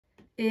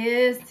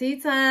It's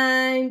tea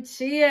time.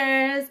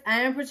 Cheers.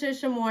 I am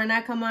Patricia Moore and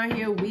I come out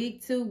here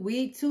week to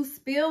week to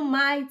spill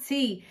my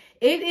tea.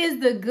 It is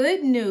the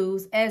good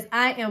news as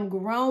I am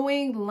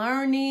growing,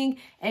 learning,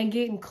 and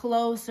getting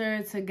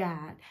closer to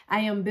God.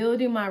 I am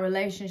building my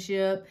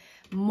relationship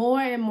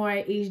more and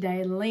more each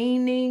day,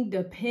 leaning,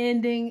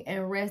 depending,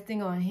 and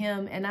resting on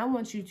Him. And I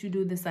want you to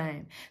do the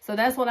same. So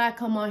that's what I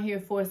come on here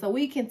for, so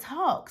we can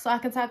talk. So I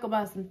can talk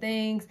about some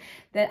things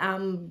that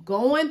I'm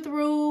going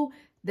through,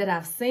 that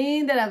I've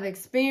seen, that I've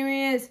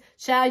experienced.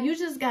 Child, you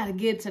just got to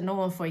get to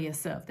know Him for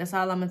yourself. That's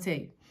all I'm going to tell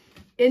you.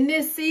 In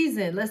this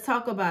season, let's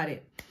talk about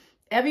it.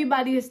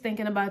 Everybody is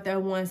thinking about their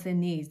wants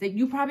and needs. That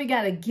you probably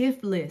got a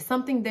gift list,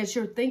 something that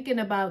you're thinking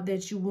about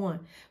that you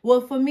want.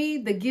 Well, for me,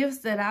 the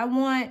gifts that I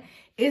want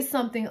is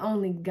something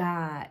only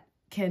God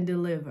can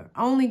deliver.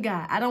 Only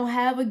God. I don't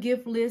have a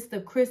gift list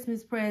of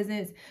Christmas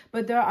presents,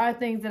 but there are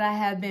things that I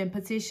have been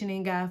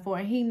petitioning God for,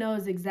 and He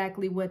knows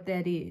exactly what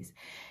that is.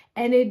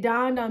 And it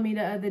dawned on me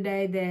the other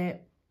day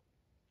that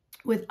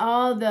with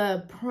all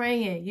the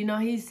praying, you know,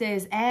 He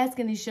says, ask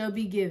and it shall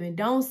be given.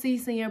 Don't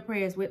cease in your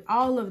prayers. With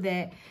all of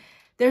that,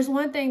 there's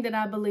one thing that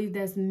I believe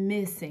that's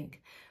missing.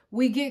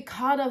 We get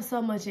caught up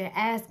so much in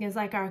asking. It's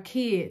like our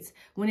kids.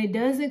 When it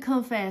doesn't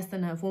come fast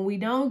enough, when we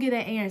don't get an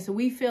answer,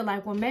 we feel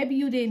like, well, maybe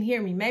you didn't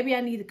hear me. Maybe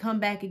I need to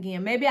come back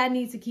again. Maybe I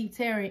need to keep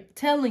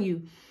telling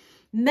you.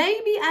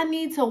 Maybe I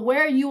need to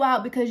wear you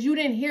out because you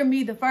didn't hear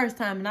me the first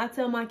time. And I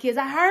tell my kids,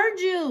 I heard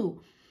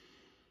you.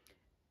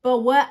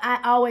 But what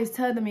I always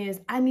tell them is,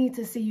 I need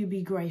to see you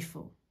be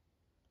grateful.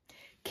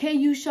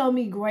 Can you show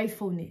me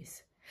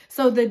gratefulness?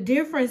 So the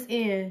difference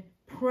in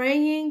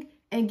praying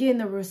and getting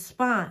a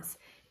response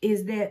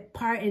is that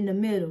part in the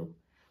middle.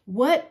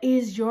 What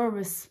is your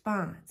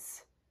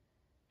response?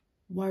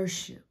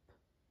 Worship.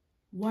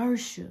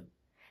 Worship.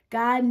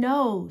 God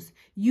knows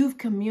you've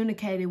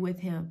communicated with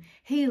Him.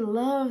 He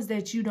loves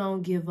that you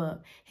don't give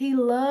up. He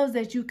loves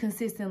that you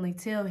consistently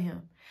tell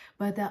Him.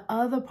 But the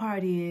other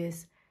part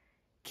is,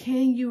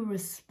 can you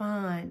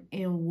respond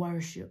in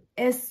worship?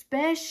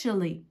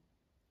 Especially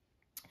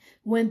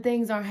when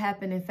things aren't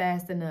happening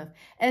fast enough.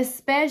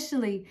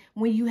 Especially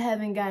when you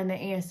haven't gotten an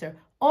answer.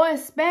 Or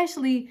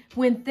especially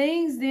when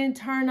things didn't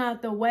turn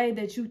out the way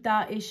that you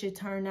thought it should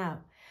turn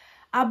out.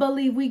 I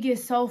believe we get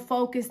so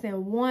focused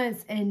in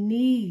wants and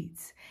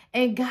needs.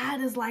 And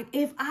God is like,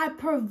 if I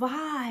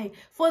provide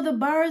for the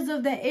birds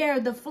of the air,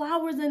 the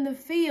flowers in the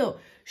field,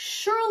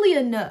 surely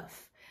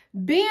enough.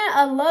 Being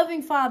a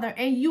loving Father,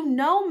 and you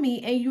know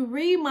me and you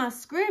read my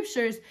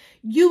scriptures,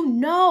 you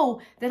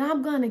know that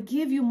I'm going to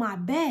give you my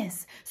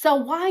best. So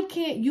why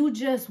can't you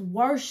just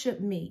worship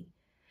me?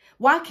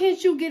 Why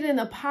can't you get in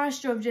a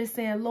posture of just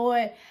saying,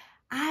 Lord,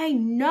 I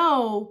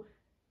know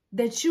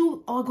that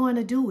you are going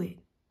to do it.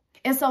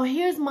 And so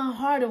here's my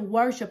heart of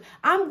worship.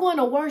 I'm going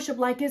to worship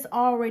like it's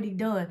already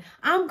done.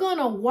 I'm going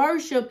to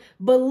worship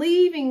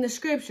believing the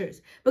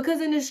scriptures. Because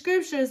in the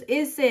scriptures,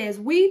 it says,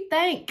 we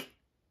thank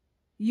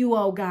you,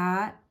 oh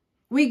God.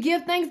 We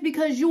give thanks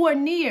because you are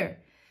near.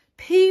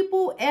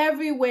 People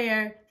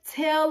everywhere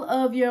tell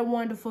of your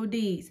wonderful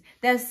deeds.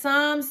 That's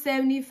Psalm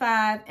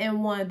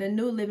 75:1, the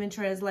New Living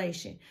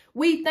Translation.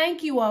 We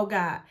thank you, oh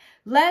God.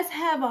 Let's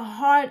have a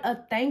heart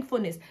of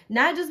thankfulness,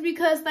 not just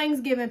because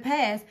Thanksgiving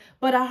passed,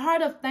 but a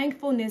heart of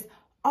thankfulness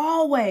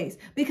always,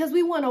 because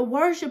we want to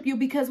worship you,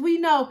 because we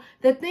know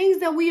the things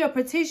that we are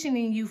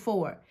petitioning you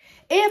for.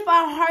 If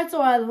our hearts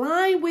are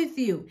aligned with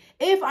you,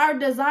 if our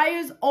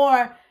desires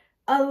are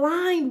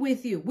aligned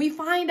with you, we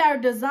find our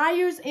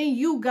desires in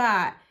you,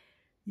 God.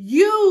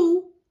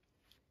 You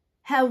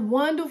have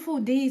wonderful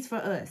deeds for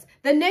us.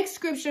 The next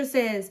scripture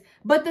says,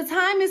 but the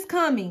time is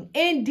coming.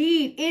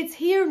 Indeed, it's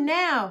here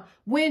now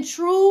when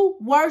true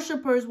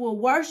worshipers will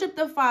worship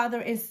the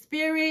Father in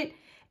spirit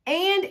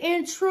and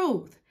in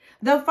truth.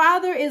 The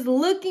Father is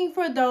looking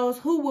for those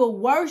who will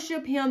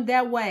worship Him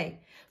that way.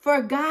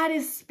 For God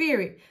is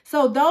spirit.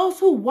 So those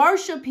who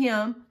worship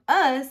Him,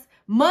 us,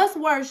 must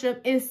worship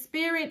in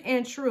spirit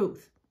and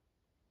truth.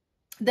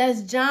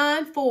 That's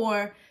John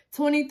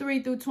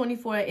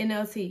 4:23-24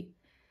 NLT.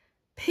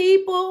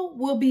 People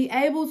will be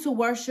able to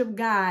worship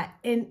God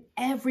in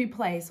every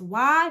place.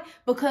 Why?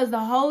 Because the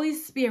Holy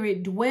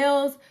Spirit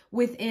dwells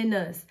within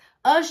us.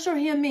 Usher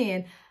Him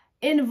in.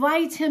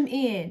 Invite Him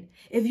in.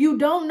 If you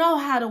don't know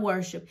how to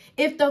worship,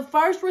 if the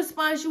first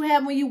response you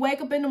have when you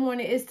wake up in the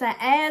morning is to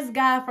ask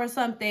God for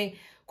something,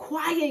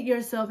 quiet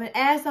yourself and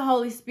ask the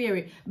Holy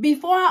Spirit,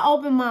 before I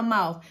open my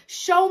mouth,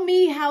 show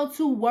me how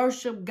to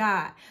worship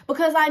God.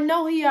 Because I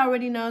know He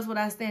already knows what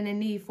I stand in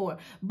need for.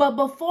 But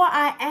before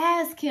I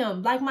ask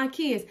Him, like my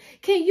kids,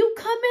 can you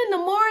come in the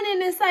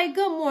morning and say,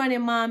 good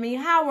morning, mommy,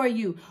 how are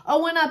you?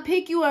 Or when I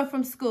pick you up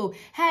from school,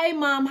 hey,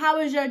 mom, how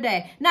was your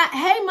day? Not,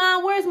 hey,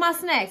 mom, where's my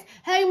snacks?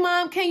 Hey,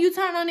 mom, can you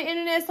turn on the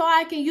internet so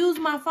I can use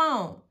my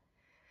phone?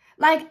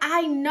 Like,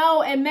 I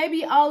know, and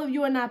maybe all of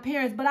you are not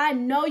parents, but I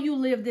know you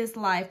live this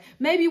life.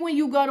 Maybe when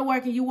you go to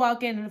work and you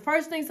walk in and the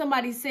first thing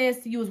somebody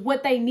says to you is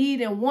what they need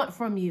and want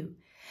from you.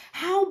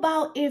 How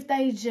about if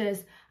they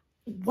just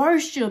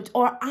worshiped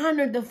or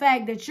honored the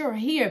fact that you're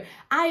here.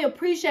 I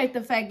appreciate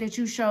the fact that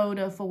you showed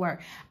up for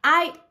work.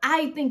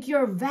 I think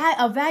you're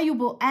a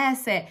valuable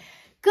asset.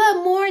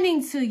 Good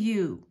morning to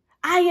you.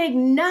 I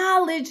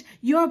acknowledge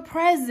your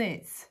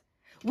presence.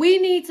 We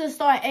need to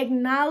start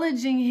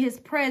acknowledging his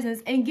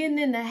presence and getting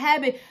in the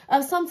habit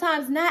of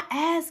sometimes not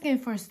asking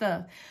for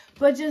stuff,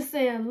 but just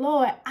saying,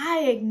 Lord,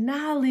 I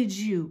acknowledge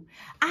you.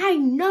 I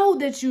know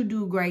that you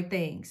do great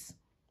things.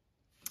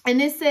 And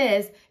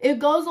it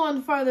goes on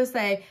to further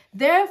say,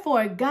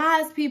 therefore,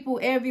 God's people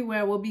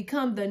everywhere will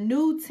become the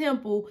new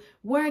temple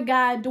where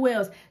God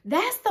dwells.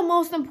 That's the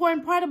most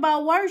important part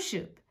about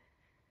worship.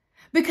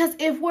 Because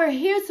if we're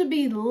here to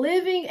be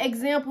living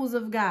examples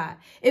of God,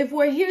 if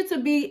we're here to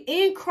be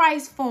in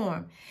Christ's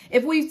form,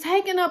 if we've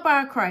taken up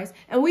our Christ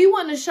and we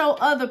want to show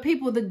other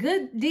people the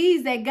good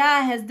deeds that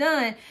God has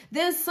done,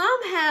 then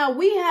somehow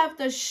we have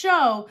to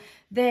show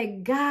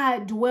that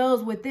God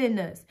dwells within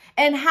us.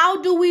 And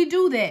how do we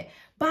do that?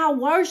 By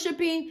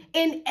worshiping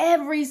in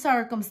every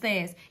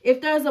circumstance.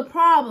 If there's a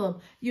problem,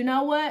 you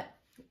know what?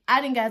 I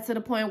done got to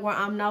the point where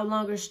I'm no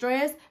longer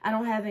stressed. I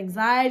don't have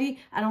anxiety.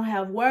 I don't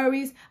have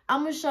worries.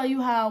 I'm going to show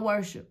you how I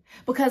worship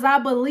because I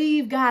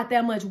believe God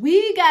that much.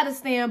 We got to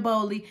stand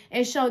boldly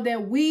and show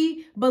that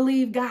we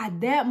believe God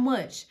that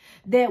much,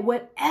 that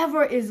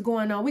whatever is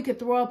going on, we could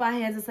throw up our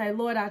hands and say,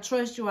 Lord, I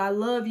trust you. I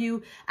love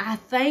you. I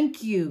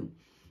thank you.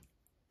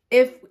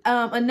 If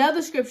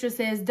another scripture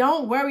says,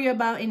 don't worry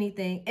about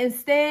anything.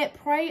 Instead,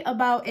 pray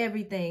about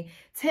everything.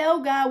 Tell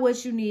God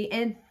what you need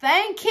and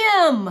thank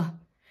him.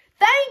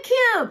 Thank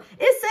him.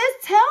 It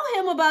says tell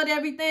him about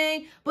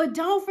everything, but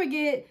don't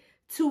forget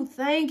to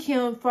thank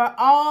him for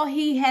all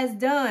he has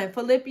done.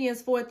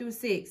 Philippians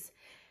 4-6.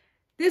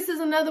 This is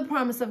another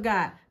promise of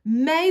God.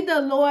 May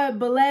the Lord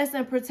bless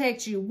and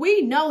protect you.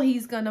 We know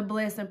he's going to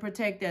bless and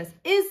protect us.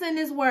 It's in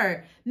his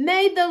word.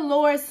 May the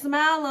Lord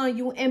smile on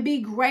you and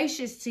be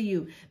gracious to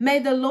you. May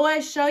the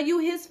Lord show you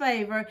his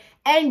favor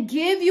and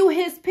give you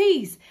his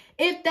peace.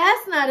 If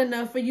that's not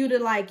enough for you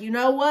to you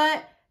know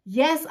what?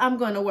 Yes, I'm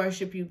going to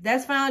worship you.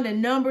 That's found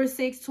in Numbers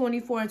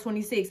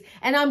 6:24-26.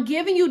 And I'm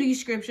giving you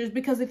these scriptures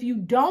because if you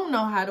don't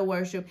know how to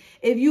worship,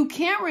 if you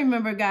can't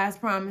remember God's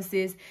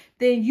promises,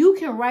 then you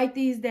can write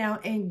these down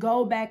and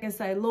go back and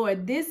say,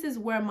 Lord, this is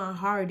where my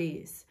heart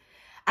is.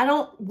 I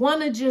don't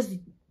want to just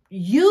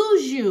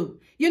use you.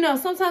 You know,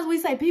 sometimes we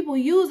say people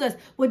use us.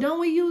 Well,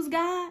 don't we use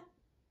God?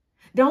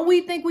 Don't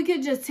we think we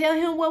could just tell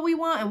him what we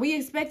want and we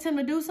expect him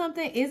to do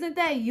something? Isn't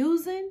that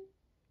using?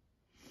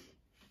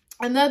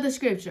 Another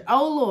scripture.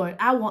 Oh Lord,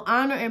 I will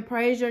honor and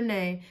praise your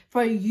name,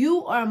 for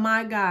you are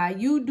my God.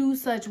 You do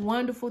such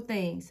wonderful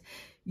things.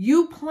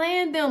 You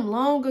planned them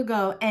long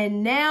ago,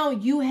 and now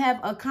you have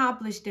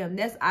accomplished them.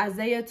 That's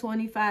Isaiah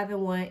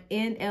 25:1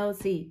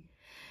 NLT.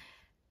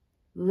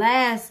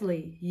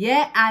 Lastly,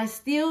 yet I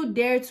still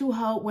dare to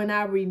hope when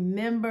I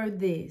remember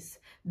this.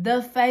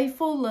 The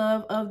faithful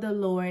love of the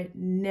Lord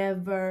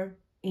never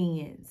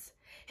ends.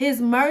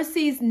 His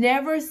mercies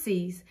never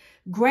cease.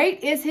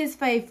 Great is his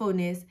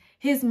faithfulness.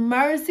 His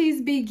mercies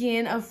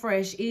begin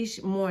afresh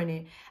each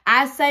morning.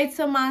 I say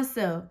to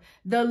myself,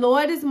 the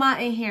Lord is my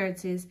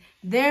inheritance.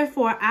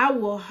 Therefore, I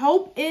will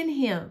hope in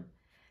him.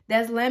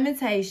 That's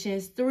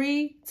Lamentations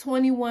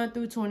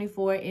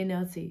 3:21-24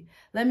 NLT.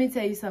 Let me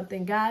tell you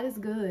something. God is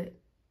good.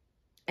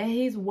 And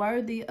he's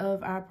worthy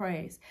of our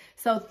praise.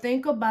 So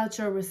think about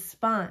your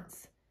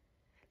response.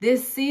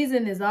 This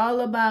season is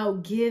all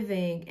about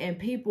giving and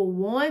people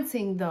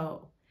wanting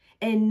though,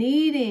 and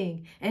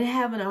needing and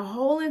having a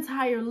whole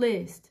entire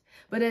list.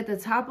 But at the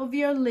top of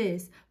your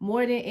list,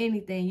 more than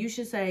anything, you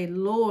should say,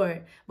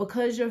 Lord,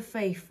 because you're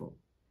faithful,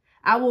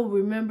 I will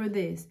remember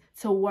this,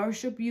 to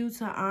worship you,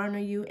 to honor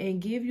you, and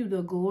give you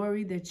the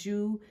glory that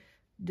you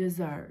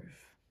deserve.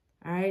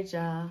 All right,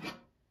 y'all.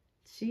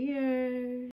 Cheers.